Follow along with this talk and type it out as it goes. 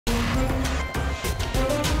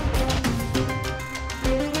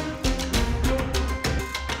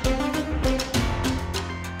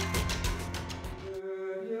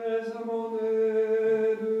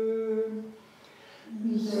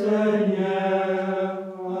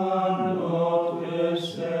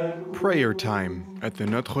prayer time at the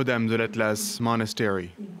Notre-Dame de l'Atlas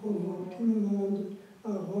monastery.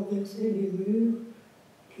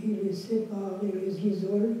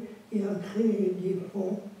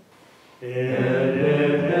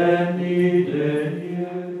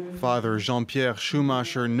 Father Jean-Pierre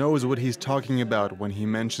Schumacher knows what he's talking about when he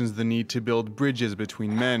mentions the need to build bridges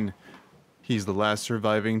between men. He's the last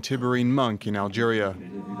surviving Tibhirine monk in Algeria.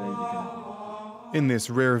 In this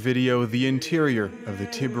rare video, the interior of the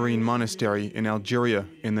Tibhirine monastery in Algeria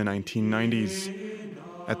in the 1990s.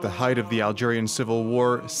 At the height of the Algerian civil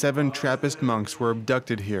war, 7 Trappist monks were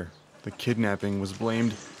abducted here. The kidnapping was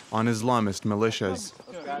blamed on Islamist militias.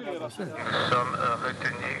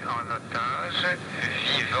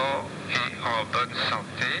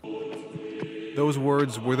 Those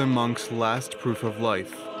words were the monks' last proof of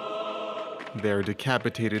life. Their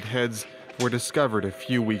decapitated heads were discovered a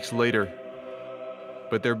few weeks later,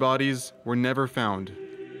 but their bodies were never found.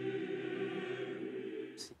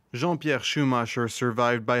 Jean-Pierre Schumacher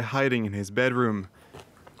survived by hiding in his bedroom.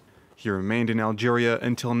 He remained in Algeria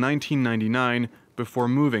until 1999 before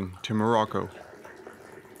moving to Morocco.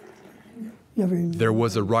 There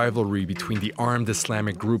was a rivalry between the armed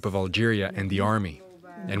Islamic group of Algeria and the army,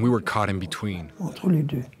 and we were caught in between.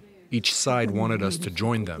 Each side wanted us to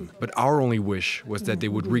join them, but our only wish was that they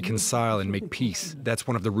would reconcile and make peace. That's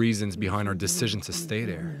one of the reasons behind our decision to stay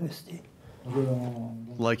there.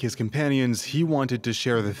 Like his companions, he wanted to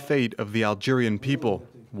share the fate of the Algerian people,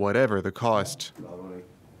 whatever the cost.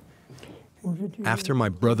 After my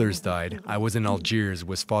brothers died, I was in Algiers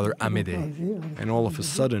with Father Amédée, and all of a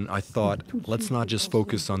sudden I thought, let's not just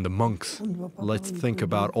focus on the monks. Let's think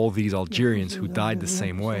about all these Algerians who died the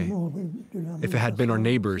same way. If it had been our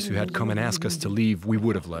neighbors who had come and asked us to leave, we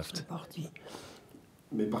would have left.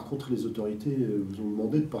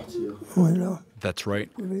 That's right.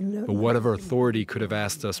 But whatever authority could have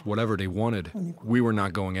asked us whatever they wanted, we were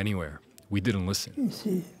not going anywhere. We didn't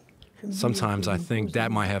listen. Sometimes I think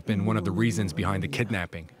that might have been one of the reasons behind the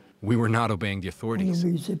kidnapping. We were not obeying the authorities.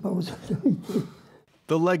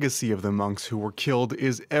 The legacy of the monks who were killed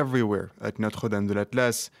is everywhere at Notre-Dame de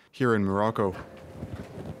l'Atlas, here in Morocco.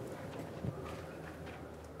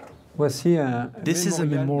 This is a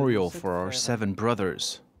memorial for our 7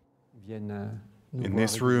 brothers. In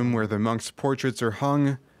this room where the monks' portraits are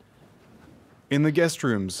hung, in the guest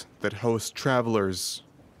rooms that host travelers.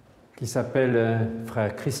 Qui s'appelle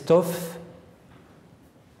Frère Christophe,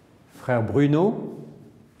 Frère Bruno,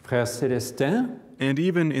 Frère Célestin. And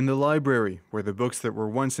even in the library, where the books that were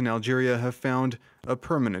once in Algeria have found a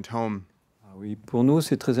permanent home.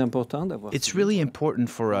 It's really important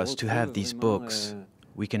for us to have these books.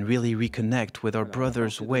 We can really reconnect with our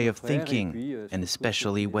brothers' way of thinking, and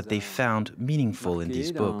especially what they found meaningful in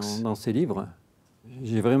these books.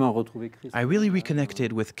 I really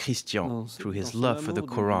reconnected with Christian through his love for the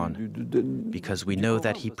Quran, because we know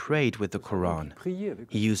that he prayed with the Quran.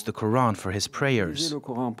 He used the Quran for his prayers.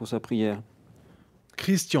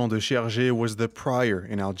 Christian de Chergé was the prior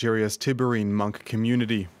in Algeria's Tibhirine monk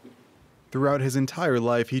community. Throughout his entire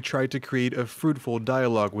life, he tried to create a fruitful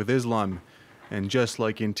dialogue with Islam. And just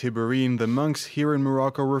like in Tibhirine, the monks here in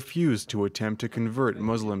Morocco refused to attempt to convert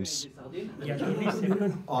Muslims.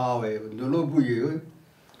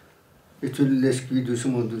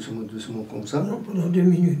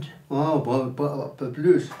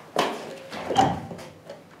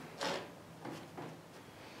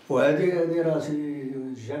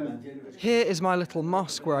 Here is my little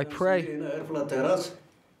mosque where I pray.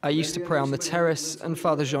 I used to pray on the terrace, and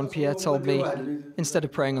Father Jean-Pierre told me, instead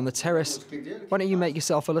of praying on the terrace, why don't you make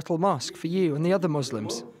yourself a little mosque for you and the other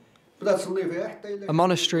Muslims? A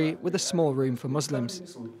monastery with a small room for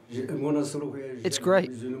Muslims. It's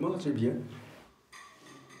great.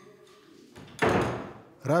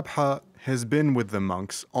 Rabha has been with the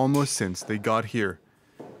monks almost since they got here.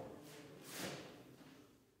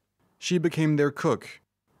 She became their cook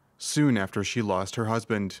soon after she lost her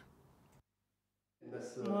husband.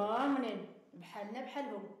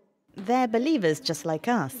 They're believers just like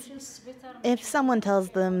us. If someone tells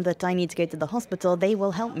them that I need to go to the hospital, they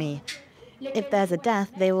will help me. If there's a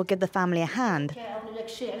death, they will give the family a hand.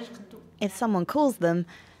 If someone calls them,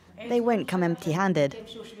 they won't come empty-handed.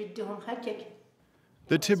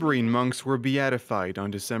 The Tibhirine monks were beatified on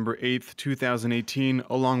December 8, 2018,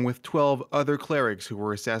 along with 12 other clerics who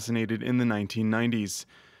were assassinated in the 1990s.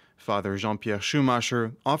 Father Jean-Pierre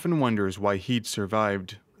Schumacher often wonders why he'd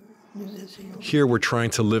survived. Here we're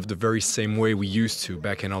trying to live the very same way we used to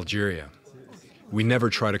back in Algeria. We never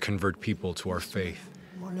try to convert people to our faith.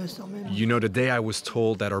 You know, the day I was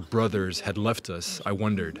told that our brothers had left us, I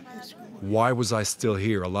wondered, why was I still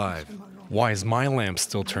here alive? Why is my lamp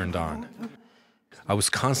still turned on? I was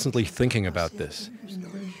constantly thinking about this.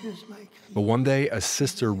 But one day, a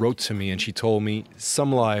sister wrote to me and she told me,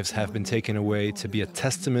 some lives have been taken away to be a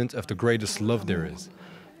testament of the greatest love there is,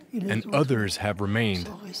 and others have remained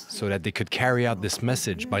so that they could carry out this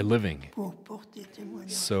message by living.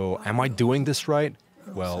 So, am I doing this right?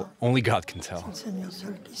 Well, only God can tell.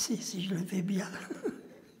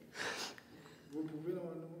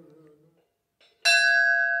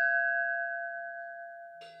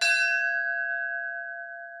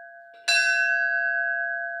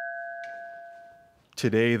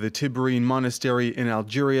 Today, the Tibhirine monastery in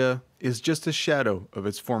Algeria is just a shadow of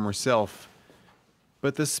its former self.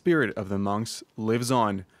 But the spirit of the monks lives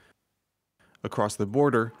on across the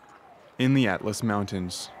border in the Atlas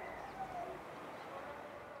Mountains.